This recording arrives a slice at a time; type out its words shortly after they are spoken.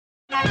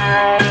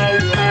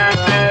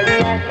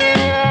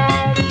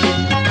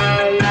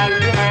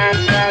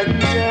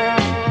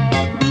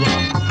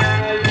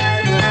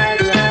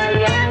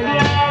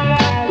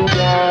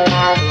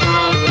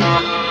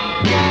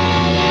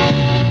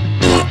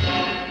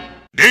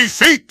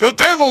Defeat the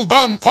Devil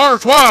Bum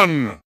Part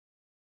 1!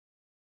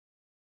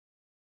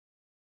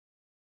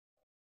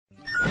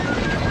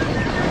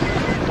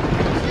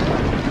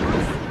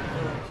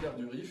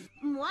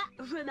 Moi,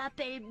 je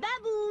m'appelle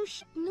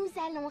Babouche. Nous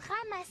allons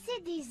ramasser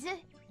des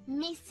œufs.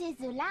 Mais ces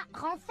œufs-là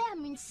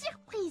renferment une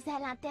surprise à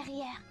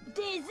l'intérieur.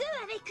 Des œufs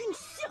avec une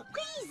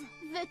surprise?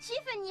 Veux-tu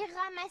venir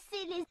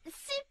ramasser les...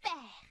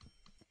 Super!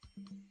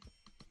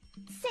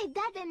 C'est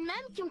Dad et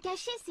Mum qui ont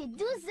caché ces 12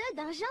 œufs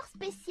d'un genre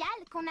spécial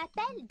qu'on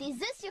appelle des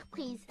œufs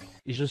surprises.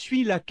 Et je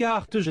suis la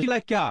carte, j'ai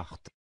la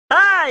carte.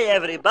 Hi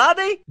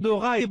everybody!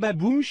 Dora et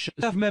Babouche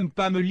savent même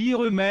pas me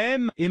lire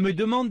eux-mêmes et me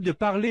demandent de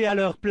parler à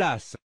leur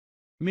place.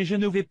 Mais je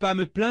ne vais pas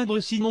me plaindre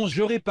sinon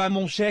j'aurai pas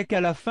mon chèque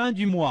à la fin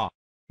du mois.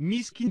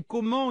 Miskin,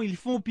 comment ils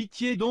font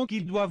pitié, donc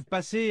ils doivent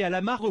passer à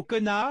la mare au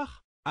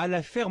connard, à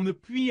la ferme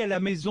puis à la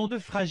maison de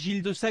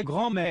fragile de sa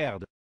grand-mère.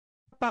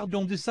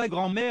 Pardon, de sa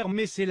grand-mère,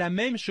 mais c'est la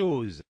même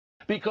chose.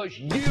 Because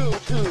you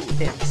two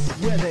bits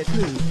with it,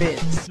 two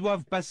bits.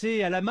 Doivent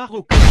passer à la mare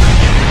au connard.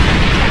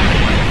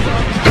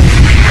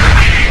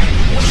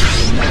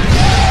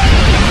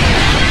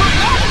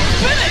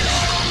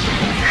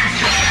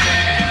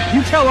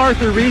 You tell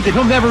Arthur Reed that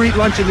he'll never eat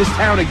lunch in this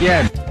town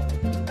again.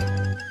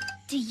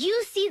 Do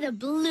you see the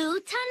blue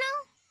tunnel?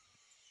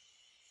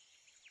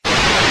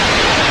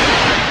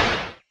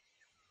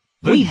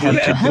 We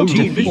have to help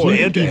the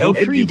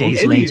 3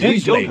 days later. We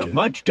don't have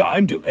much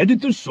time to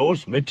edit the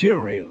source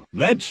material.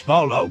 Let's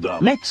follow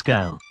them. Let's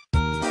go.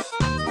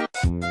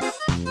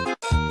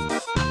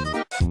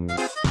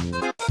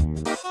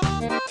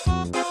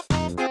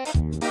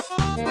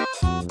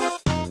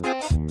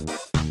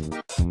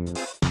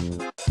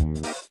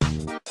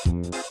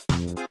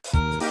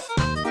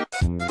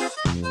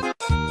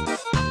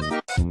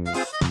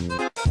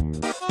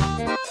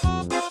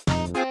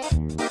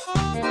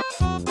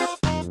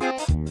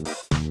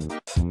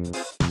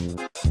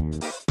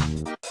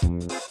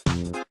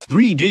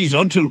 Three days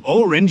until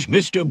Orange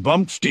Mr.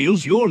 Bump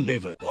steals your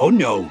liver. Oh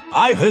no,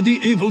 I heard the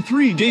evil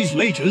 3 days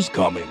later's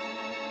coming.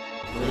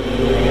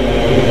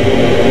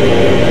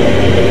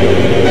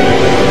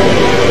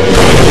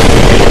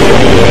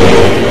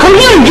 Come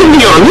here and give me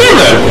your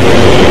liver!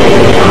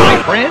 My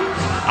friends,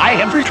 I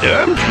have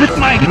returned with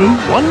my new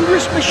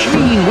wondrous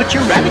machine which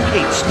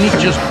eradicates me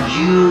just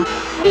you.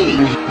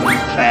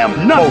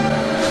 Sam, no!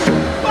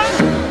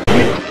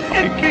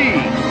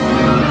 YTP!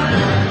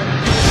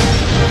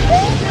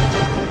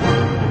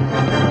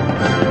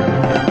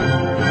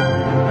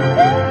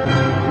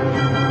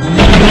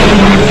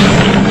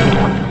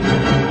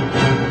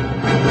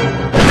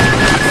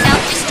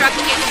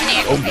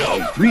 Oh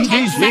no, 3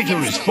 days later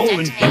is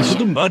falling into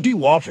the muddy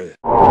water.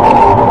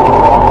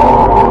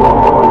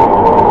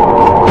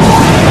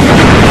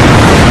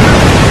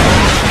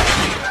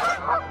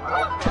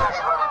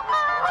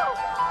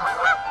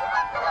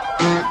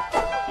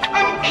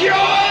 I'm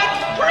cured!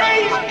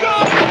 Praise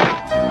God!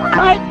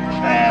 I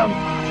am.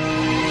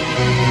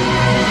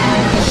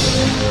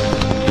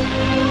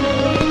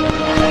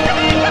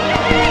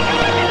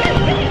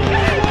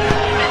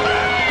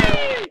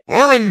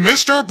 Warren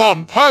Mr.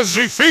 Bump has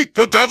defeat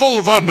the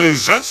Devil Bum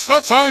is that's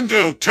the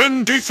final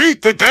 10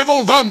 defeat the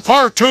Devil Bum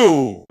Part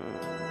 2.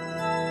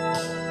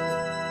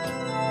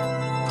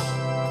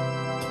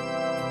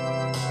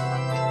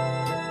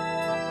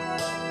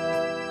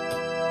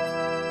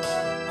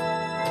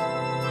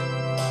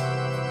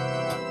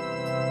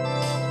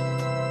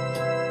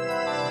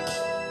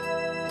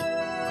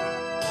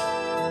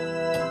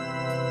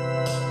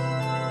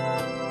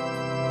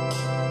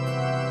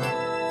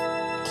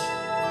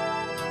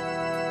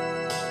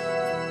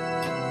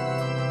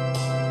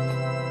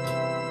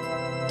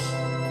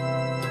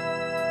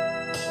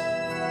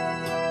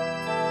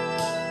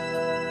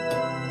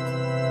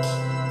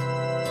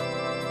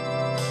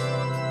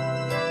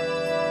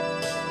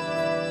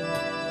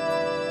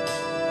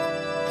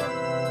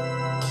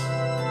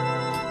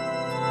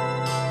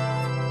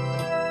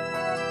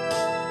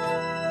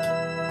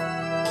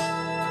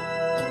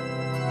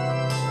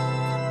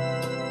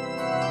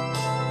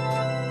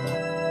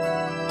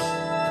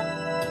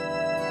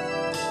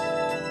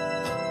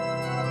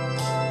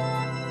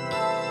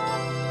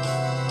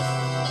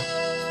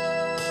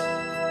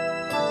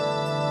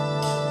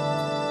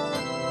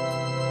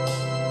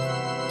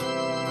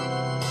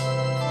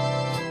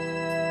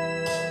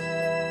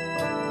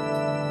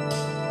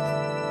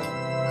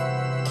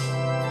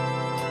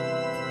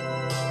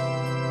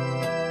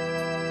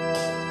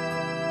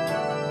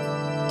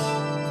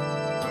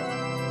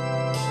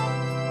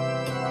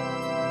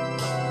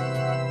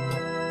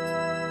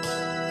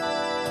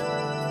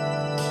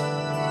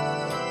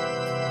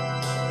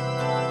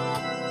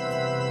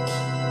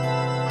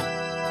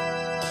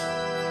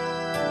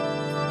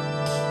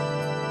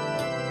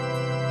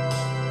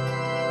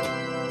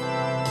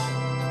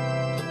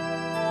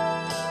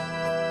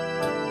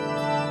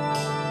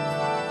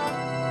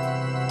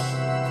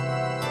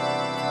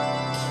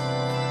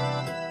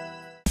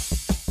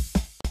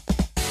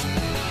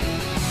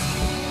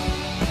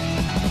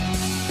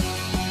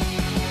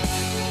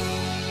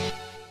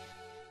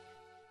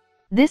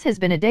 This has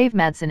been a Dave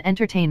Madsen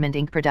Entertainment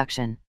Inc.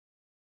 production.